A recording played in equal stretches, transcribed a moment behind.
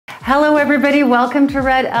Hello everybody, welcome to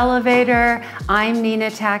Red Elevator. I'm Nina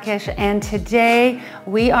Takish, and today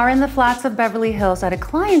we are in the flats of Beverly Hills at a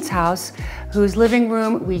client's house whose living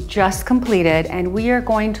room we just completed, and we are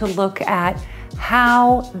going to look at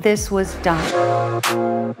how this was done.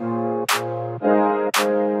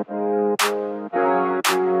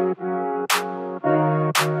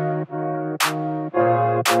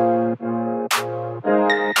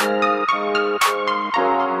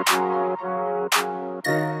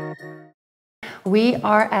 We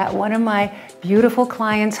are at one of my beautiful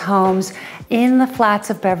clients' homes in the flats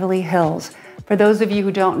of Beverly Hills. For those of you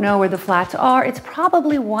who don't know where the flats are, it's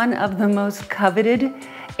probably one of the most coveted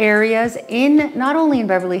areas not only in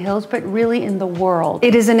Beverly Hills, but really in the world.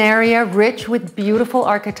 It is an area rich with beautiful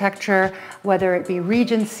architecture, whether it be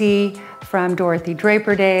Regency from Dorothy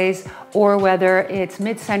Draper days, or whether it's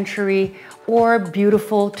mid-century or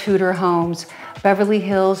beautiful Tudor homes. Beverly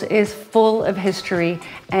Hills is full of history,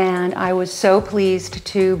 and I was so pleased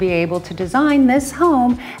to be able to design this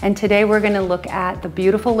home. And today we're going to look at the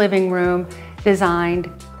beautiful living room designed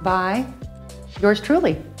by yours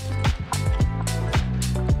truly.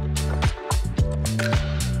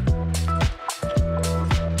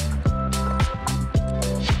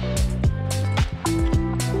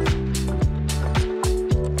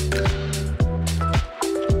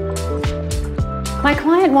 My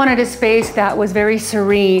client wanted a space that was very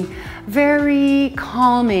serene, very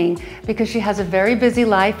calming, because she has a very busy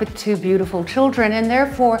life with two beautiful children, and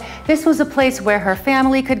therefore this was a place where her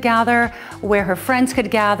family could gather, where her friends could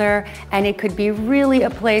gather, and it could be really a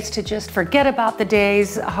place to just forget about the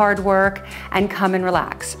day's hard work and come and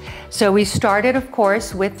relax. So we started, of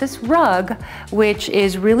course, with this rug, which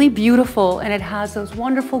is really beautiful, and it has those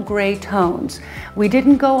wonderful gray tones. We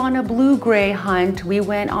didn't go on a blue-gray hunt. We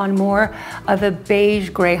went on more of a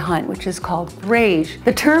beige-gray hunt, which is called beige.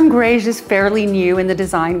 The term beige is fairly new in the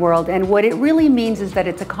design world, and what it really means is that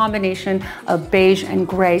it's a combination of beige and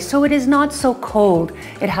gray, so it is not so cold.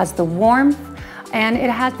 It has the warmth and it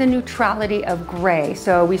has the neutrality of gray.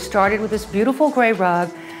 So we started with this beautiful gray rug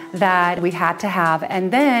that we had to have,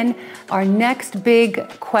 and then our next big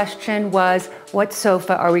question was, what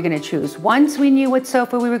sofa are we going to choose? Once we knew what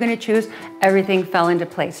sofa we were going to choose, everything fell into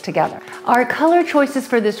place together. Our color choices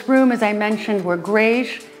for this room, as I mentioned, were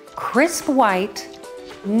grayish, crisp white,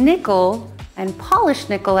 nickel, and polished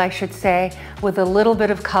nickel, I should say, with a little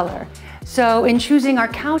bit of color. So in choosing our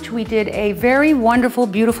couch, we did a very wonderful,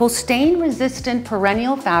 beautiful stain-resistant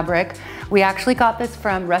perennial fabric. We actually got this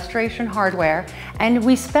from Restoration Hardware, and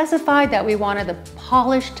we specified that we wanted the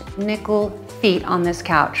polished nickel feet on this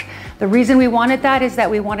couch. The reason we wanted that is that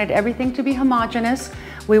we wanted everything to be homogeneous.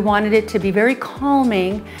 We wanted it to be very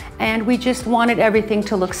calming, and we just wanted everything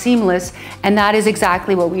to look seamless, and that is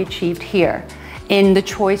exactly what we achieved here. In the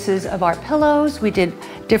choices of our pillows, we did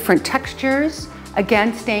different textures,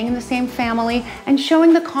 again, staying in the same family and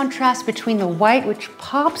showing the contrast between the white, which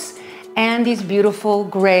pops, and these beautiful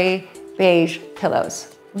gray beige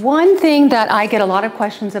pillows. One thing that I get a lot of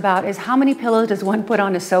questions about is how many pillows does one put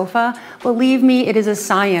on a sofa? Believe me, it is a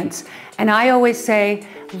science. And I always say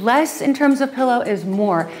less in terms of pillow is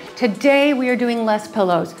more. Today we are doing less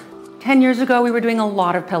pillows. 10 years ago, we were doing a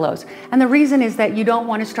lot of pillows. And the reason is that you don't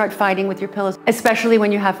want to start fighting with your pillows, especially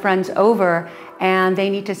when you have friends over and they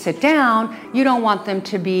need to sit down. You don't want them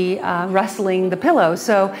to be wrestling the pillow.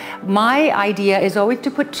 So my idea is always to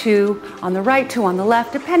put two on the right, two on the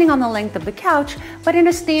left, depending on the length of the couch, but in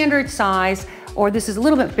a standard size, or this is a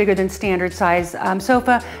little bit bigger than standard size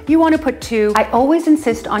sofa, you want to put two. I always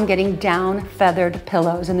insist on getting down feathered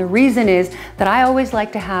pillows, and the reason is that I always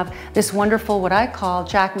like to have this wonderful, what I call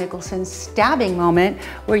Jack Nicholson's stabbing moment,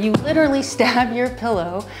 where you literally stab your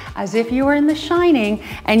pillow as if you were in The Shining,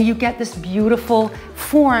 and you get this beautiful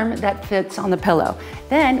form that fits on the pillow.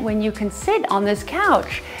 Then when you can sit on this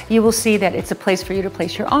couch, you will see that it's a place for you to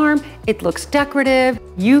place your arm. It looks decorative.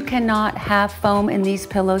 You cannot have foam in these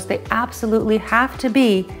pillows. They absolutely have to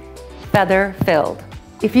be feather filled.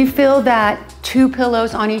 If you feel that two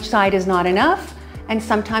pillows on each side is not enough, and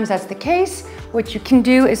sometimes that's the case, what you can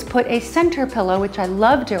do is put a center pillow, which I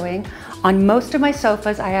love doing. On most of my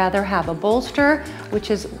sofas, I either have a bolster,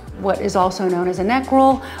 which is what is also known as a neck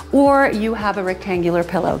roll, or you have a rectangular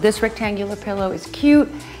pillow. This rectangular pillow is cute.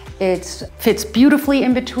 It fits beautifully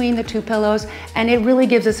in between the two pillows, and it really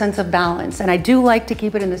gives a sense of balance. And I do like to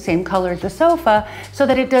keep it in the same color as the sofa so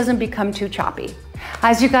that it doesn't become too choppy.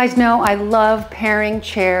 As you guys know, I love pairing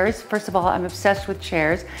chairs. First of all, I'm obsessed with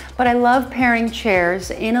chairs, but I love pairing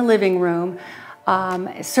chairs in a living room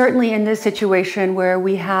certainly in this situation where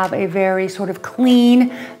we have a very sort of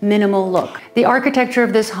clean, minimal look. The architecture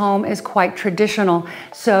of this home is quite traditional.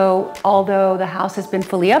 So although the house has been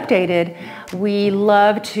fully updated, we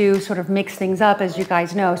love to sort of mix things up, as you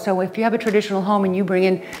guys know. So if you have a traditional home and you bring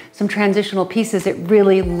in some transitional pieces, it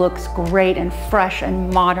really looks great and fresh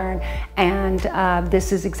and modern. And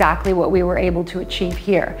this is exactly what we were able to achieve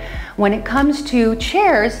here. When it comes to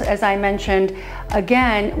chairs, as I mentioned,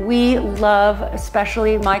 again, we love,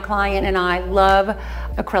 especially my client and I, love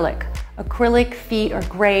acrylic. Acrylic feet are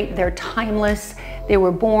great. They're timeless. They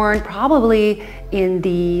were born probably in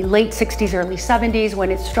the late 60s, early 70s,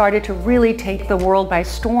 when it started to really take the world by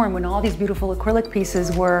storm, when all these beautiful acrylic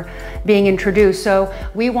pieces were being introduced. So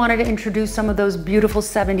we wanted to introduce some of those beautiful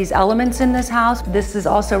 70s elements in this house. This is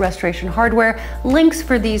also Restoration Hardware. Links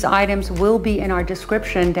for these items will be in our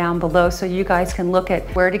description down below, so you guys can look at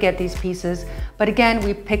where to get these pieces. But again,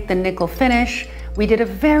 we picked the nickel finish. We did a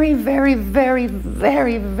very, very, very,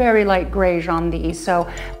 very, very light grayish on these.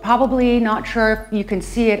 So probably not sure if you can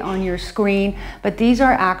see it on your screen, but these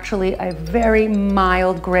are actually a very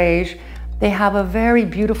mild grayish. They have a very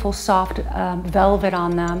beautiful soft velvet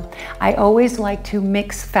on them. I always like to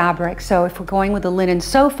mix fabric. So if we're going with a linen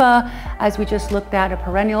sofa, as we just looked at, a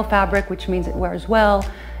perennial fabric, which means it wears well.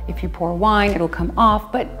 If you pour wine, it'll come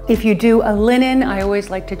off. But if you do a linen, I always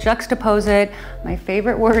like to juxtapose it, my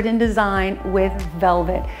favorite word in design, with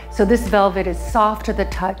velvet. So this velvet is soft to the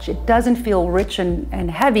touch. It doesn't feel rich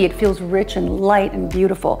and heavy. It feels rich and light and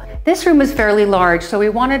beautiful. This room is fairly large, so we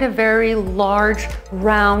wanted a very large,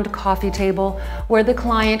 round coffee table where the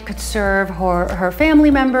client could serve her family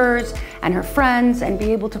members and her friends and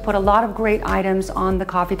be able to put a lot of great items on the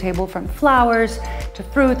coffee table, from flowers to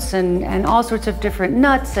fruits and all sorts of different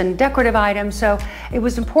nuts and decorative items. So it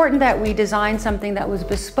was important that we design something that was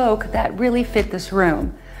bespoke that really fit this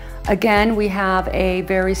room. Again, we have a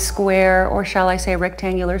very square, or shall I say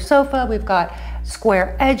rectangular sofa. We've got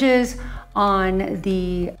square edges on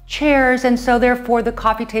the chairs, and so therefore the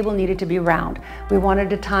coffee table needed to be round. We wanted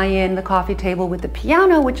to tie in the coffee table with the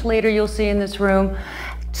piano, which later you'll see in this room,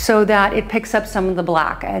 so that it picks up some of the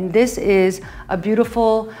black. And this is a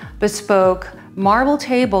beautiful bespoke marble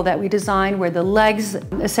table that we designed where the legs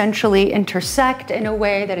essentially intersect in a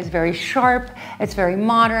way that is very sharp. It's very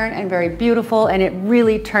modern and very beautiful, and it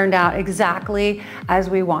really turned out exactly as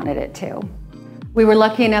we wanted it to. We were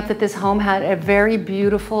lucky enough that this home had a very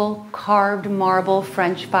beautiful carved marble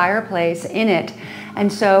French fireplace in it.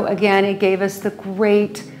 And so again, it gave us the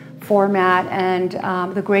great format and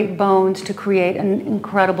the great bones to create an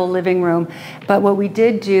incredible living room. But what we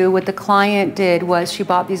did do, what the client did, was she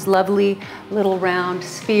bought these lovely little round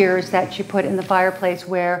spheres that she put in the fireplace,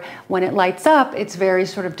 where when it lights up, it's very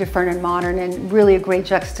sort of different and modern and really a great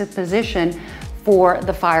juxtaposition for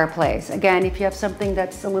the fireplace. Again, if you have something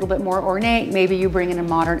that's a little bit more ornate, maybe you bring in a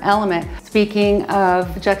modern element. Speaking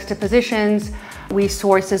of juxtapositions, we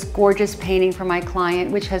sourced this gorgeous painting for my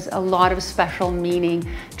client, which has a lot of special meaning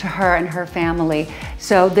to her and her family.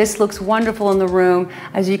 So this looks wonderful in the room.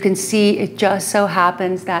 As you can see, it just so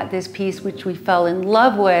happens that this piece, which we fell in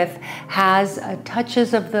love with, has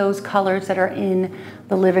touches of those colors that are in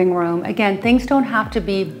the living room. Again, things don't have to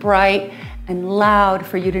be bright and loud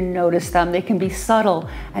for you to notice them. They can be subtle.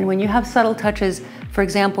 And when you have subtle touches, for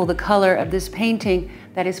example, the color of this painting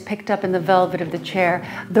that is picked up in the velvet of the chair,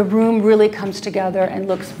 the room really comes together and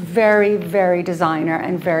looks very, very designer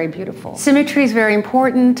and very beautiful. Symmetry is very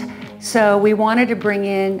important. So we wanted to bring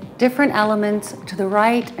in different elements to the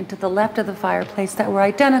right and to the left of the fireplace that were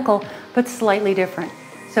identical, but slightly different.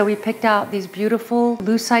 So we picked out these beautiful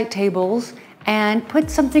lucite tables and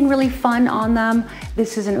put something really fun on them.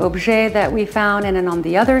 This is an objet that we found, and then on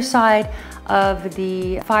the other side of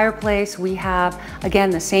the fireplace we have,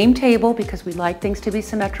 again, the same table, because we like things to be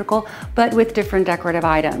symmetrical, but with different decorative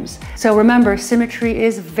items. So remember, symmetry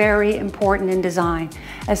is very important in design,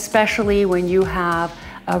 especially when you have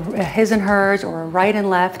a his and hers or a right and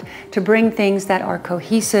left, to bring things that are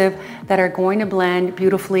cohesive, that are going to blend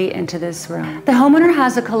beautifully into this room. The homeowner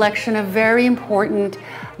has a collection of very important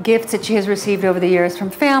gifts that she has received over the years from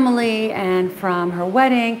family and from her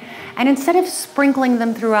wedding. And instead of sprinkling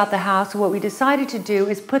them throughout the house, what we decided to do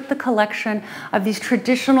is put the collection of these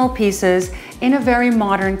traditional pieces in a very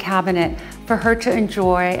modern cabinet for her to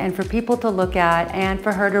enjoy and for people to look at and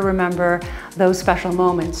for her to remember those special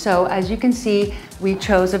moments. So as you can see, we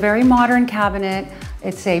chose a very modern cabinet.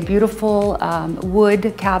 It's a beautiful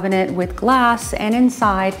wood cabinet with glass, and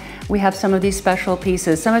inside we have some of these special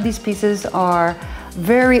pieces. Some of these pieces are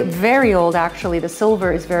very, very old actually. The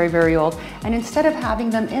silver is very, very old. And instead of having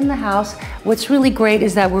them in the house, what's really great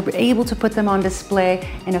is that we're able to put them on display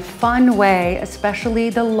in a fun way, especially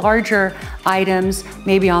the larger items,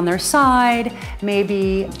 maybe on their side,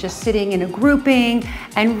 maybe just sitting in a grouping,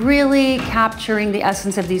 and really capturing the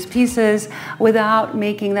essence of these pieces without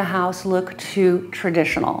making the house look too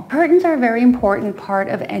traditional. Curtains are a very important part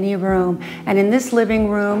of any room, and in this living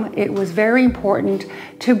room, it was very important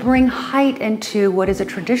to bring height into what is a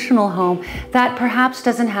traditional home that perhaps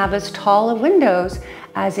doesn't have as tall of windows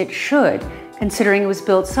as it should. Considering it was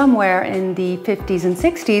built somewhere in the 50s and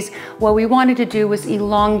 60s, what we wanted to do was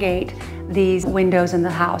elongate these windows in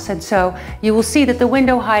the house. And so you will see that the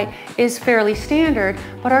window height is fairly standard,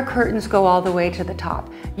 but our curtains go all the way to the top.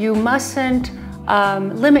 You mustn't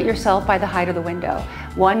limit yourself by the height of the window.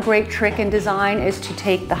 One great trick in design is to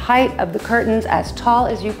take the height of the curtains as tall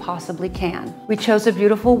as you possibly can. We chose a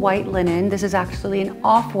beautiful white linen. This is actually an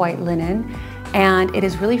off-white linen, and it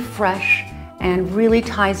is really fresh and really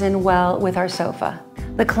ties in well with our sofa.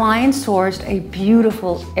 The client sourced a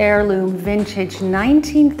beautiful heirloom vintage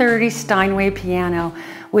 1930 Steinway piano,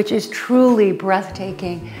 which is truly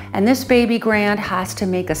breathtaking. And this baby grand has to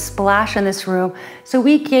make a splash in this room, so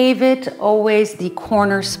we gave it always the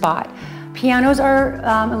corner spot. Pianos are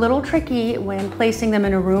a little tricky when placing them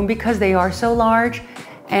in a room because they are so large.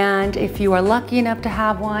 And if you are lucky enough to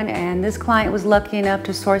have one, and this client was lucky enough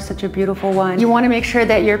to source such a beautiful one, you want to make sure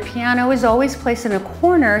that your piano is always placed in a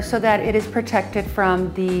corner so that it is protected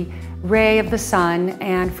from the ray of the sun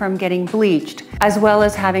and from getting bleached, as well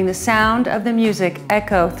as having the sound of the music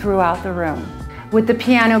echo throughout the room. With the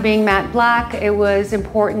piano being matte black, it was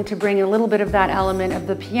important to bring a little bit of that element of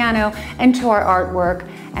the piano into our artwork.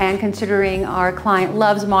 And considering our client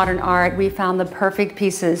loves modern art, we found the perfect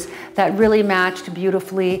pieces that really matched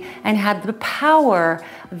beautifully and had the power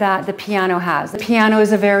that the piano has. The piano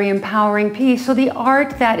is a very empowering piece, so the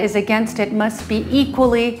art that is against it must be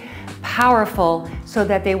equally powerful so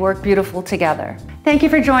that they work beautiful together. Thank you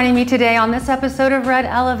for joining me today on this episode of Red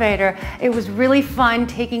Elevator. It was really fun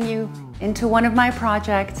taking you into one of my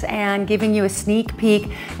projects and giving you a sneak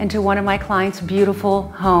peek into one of my clients' beautiful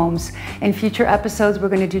homes. In future episodes, we're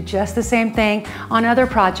going to do just the same thing on other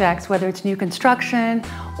projects, whether it's new construction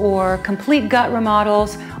or complete gut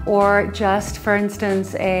remodels or just, for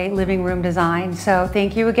instance, a living room design. So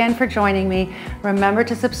thank you again for joining me. Remember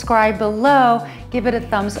to subscribe below, give it a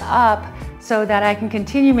thumbs up so that I can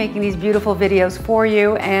continue making these beautiful videos for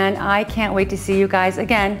you, and I can't wait to see you guys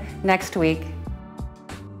again next week.